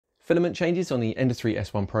Filament changes on the Ender 3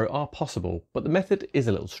 S1 Pro are possible, but the method is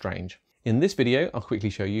a little strange. In this video, I'll quickly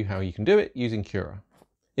show you how you can do it using Cura.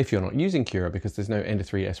 If you're not using Cura because there's no Ender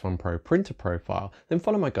 3 S1 Pro printer profile, then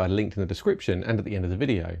follow my guide linked in the description and at the end of the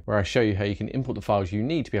video, where I show you how you can import the files you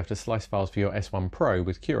need to be able to slice files for your S1 Pro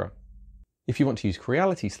with Cura. If you want to use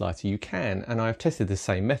Creality Slicer, you can, and I've tested the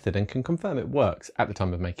same method and can confirm it works at the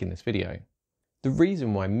time of making this video. The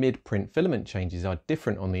reason why mid-print filament changes are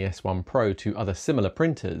different on the S1 Pro to other similar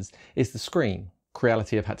printers is the screen.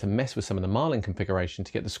 Creality have had to mess with some of the Marlin configuration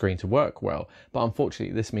to get the screen to work well, but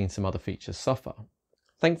unfortunately this means some other features suffer.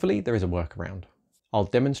 Thankfully, there is a workaround. I'll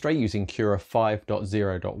demonstrate using Cura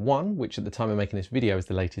 5.0.1, which at the time of making this video is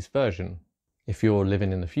the latest version. If you're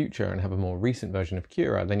living in the future and have a more recent version of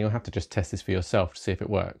Cura, then you'll have to just test this for yourself to see if it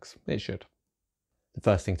works. It should. The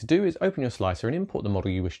first thing to do is open your slicer and import the model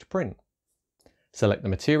you wish to print. Select the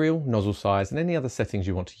material, nozzle size and any other settings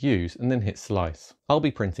you want to use and then hit slice. I'll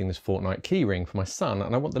be printing this Fortnite keyring for my son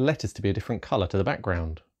and I want the letters to be a different colour to the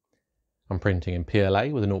background. I'm printing in PLA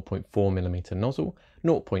with a 0.4mm nozzle,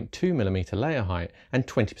 0.2mm layer height and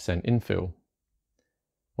 20% infill.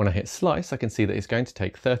 When I hit slice I can see that it's going to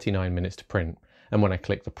take 39 minutes to print, and when I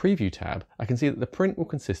click the preview tab I can see that the print will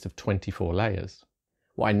consist of 24 layers.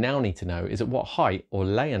 What I now need to know is at what height or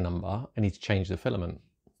layer number I need to change the filament.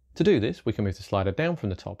 To do this, we can move the slider down from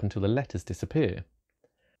the top until the letters disappear.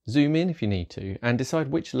 Zoom in if you need to, and decide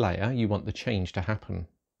which layer you want the change to happen.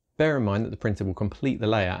 Bear in mind that the printer will complete the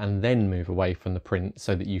layer and then move away from the print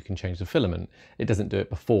so that you can change the filament. It doesn't do it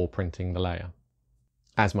before printing the layer.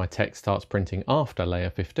 As my text starts printing after layer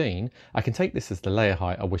 15, I can take this as the layer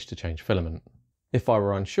height I wish to change filament. If I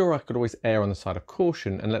were unsure, I could always err on the side of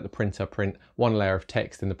caution and let the printer print one layer of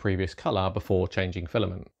text in the previous colour before changing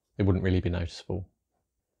filament. It wouldn't really be noticeable.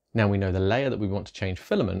 Now we know the layer that we want to change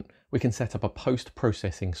filament, we can set up a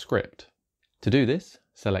post-processing script. To do this,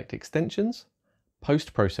 select Extensions,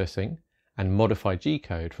 Post-Processing and Modify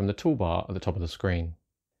G-Code from the toolbar at the top of the screen.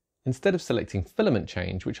 Instead of selecting Filament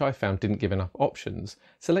Change, which I found didn't give enough options,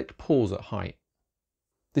 select Pause at Height.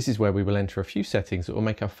 This is where we will enter a few settings that will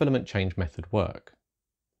make our filament change method work.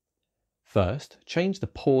 First, change the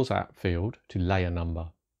Pause At field to Layer Number.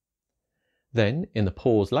 Then, in the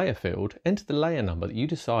Pause Layer field, enter the layer number that you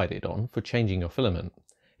decided on for changing your filament.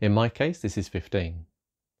 In my case, this is 15.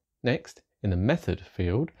 Next, in the Method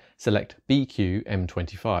field, select BQ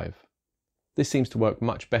M25. This seems to work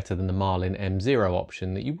much better than the Marlin M0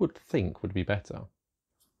 option that you would think would be better.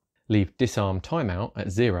 Leave Disarm Timeout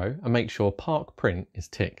at 0 and make sure Park Print is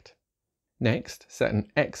ticked. Next, set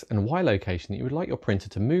an X and Y location that you would like your printer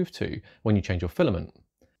to move to when you change your filament.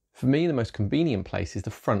 For me, the most convenient place is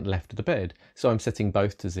the front left of the bed, so I'm setting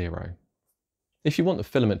both to 0. If you want the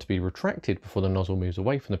filament to be retracted before the nozzle moves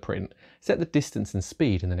away from the print, set the distance and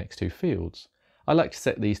speed in the next two fields. I like to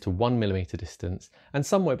set these to 1mm distance and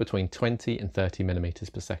somewhere between 20 and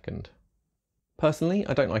 30mm per second. Personally,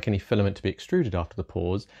 I don't like any filament to be extruded after the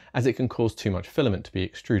pause, as it can cause too much filament to be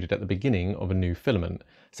extruded at the beginning of a new filament,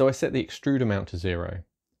 so I set the extrude amount to 0.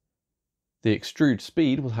 The extrude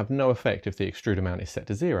speed will have no effect if the extrude amount is set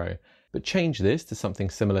to 0, but change this to something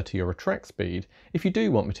similar to your retract speed if you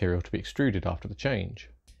do want material to be extruded after the change.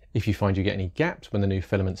 If you find you get any gaps when the new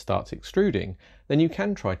filament starts extruding, then you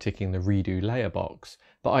can try ticking the Redo Layer box,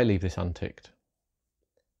 but I leave this unticked.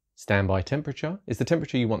 Standby temperature is the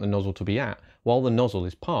temperature you want the nozzle to be at while the nozzle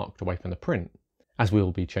is parked away from the print. As we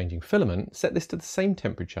will be changing filament, set this to the same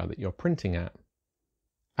temperature that you're printing at.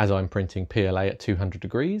 As I'm printing PLA at 200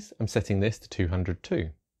 degrees, I'm setting this to 200 too.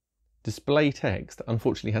 Display text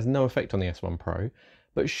unfortunately has no effect on the S1 Pro,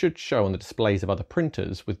 but should show on the displays of other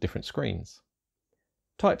printers with different screens.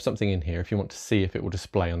 Type something in here if you want to see if it will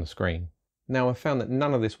display on the screen. Now I've found that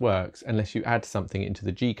none of this works unless you add something into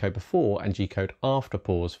the G-code before and G-code after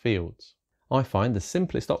pause fields. I find the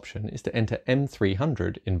simplest option is to enter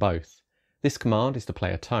M300 in both. This command is to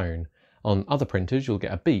play a tone. On other printers you'll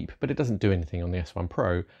get a beep, but it doesn't do anything on the S1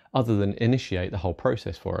 Pro other than initiate the whole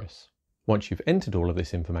process for us. Once you've entered all of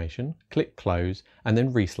this information, click Close and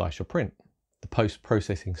then reslice your print. The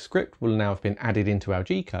post-processing script will now have been added into our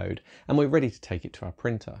G-code and we're ready to take it to our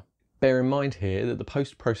printer. Bear in mind here that the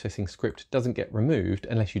post-processing script doesn't get removed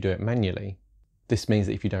unless you do it manually. This means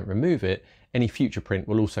that if you don't remove it, any future print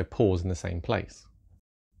will also pause in the same place.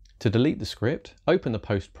 To delete the script, open the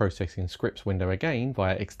Post-Processing Scripts window again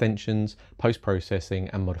via Extensions, Post-Processing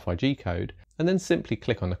and Modify G-Code, and then simply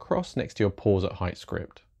click on the cross next to your Pause at Height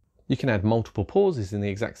script. You can add multiple pauses in the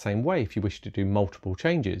exact same way if you wish to do multiple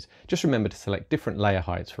changes, just remember to select different layer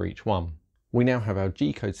heights for each one. We now have our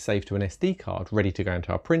G-code saved to an SD card ready to go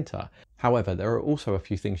into our printer. However, there are also a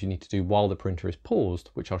few things you need to do while the printer is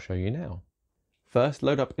paused, which I'll show you now. First,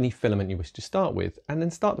 load up any filament you wish to start with, and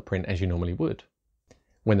then start the print as you normally would.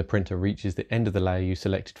 When the printer reaches the end of the layer you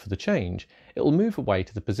selected for the change, it will move away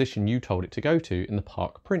to the position you told it to go to in the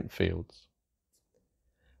Park Print fields.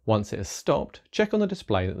 Once it has stopped, check on the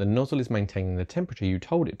display that the nozzle is maintaining the temperature you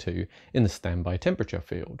told it to in the Standby Temperature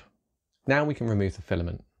field. Now we can remove the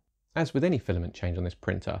filament. As with any filament change on this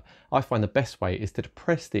printer, I find the best way is to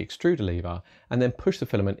depress the extruder lever and then push the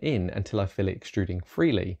filament in until I feel it extruding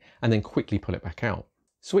freely, and then quickly pull it back out.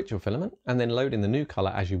 Switch your filament and then load in the new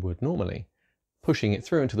colour as you would normally, pushing it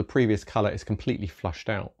through until the previous colour is completely flushed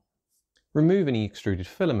out. Remove any extruded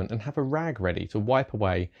filament and have a rag ready to wipe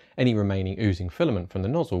away any remaining oozing filament from the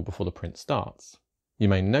nozzle before the print starts. You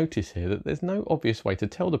may notice here that there's no obvious way to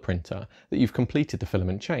tell the printer that you've completed the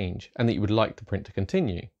filament change and that you would like the print to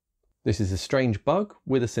continue. This is a strange bug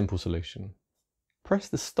with a simple solution. Press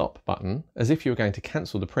the stop button as if you were going to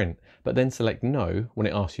cancel the print, but then select no when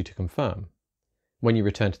it asks you to confirm. When you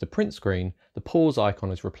return to the print screen, the pause icon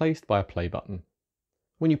is replaced by a play button.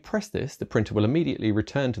 When you press this, the printer will immediately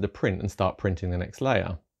return to the print and start printing the next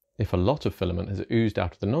layer. If a lot of filament has oozed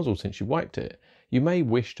out of the nozzle since you wiped it, you may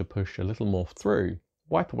wish to push a little more through,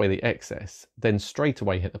 wipe away the excess, then straight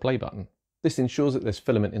away hit the play button. This ensures that there's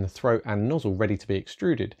filament in the throat and nozzle ready to be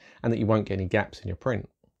extruded and that you won't get any gaps in your print.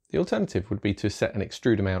 The alternative would be to set an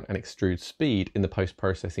extrude amount and extrude speed in the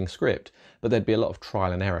post-processing script, but there'd be a lot of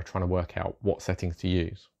trial and error trying to work out what settings to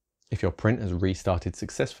use. If your print has restarted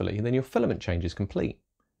successfully, then your filament change is complete.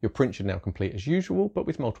 Your print should now complete as usual, but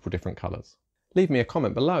with multiple different colours. Leave me a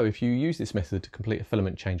comment below if you use this method to complete a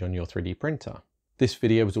filament change on your 3D printer. This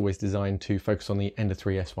video was always designed to focus on the Ender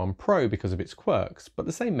 3 S1 Pro because of its quirks, but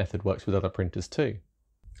the same method works with other printers too.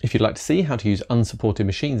 If you'd like to see how to use unsupported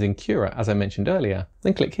machines in Cura, as I mentioned earlier,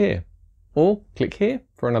 then click here. Or click here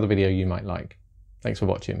for another video you might like. Thanks for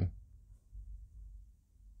watching.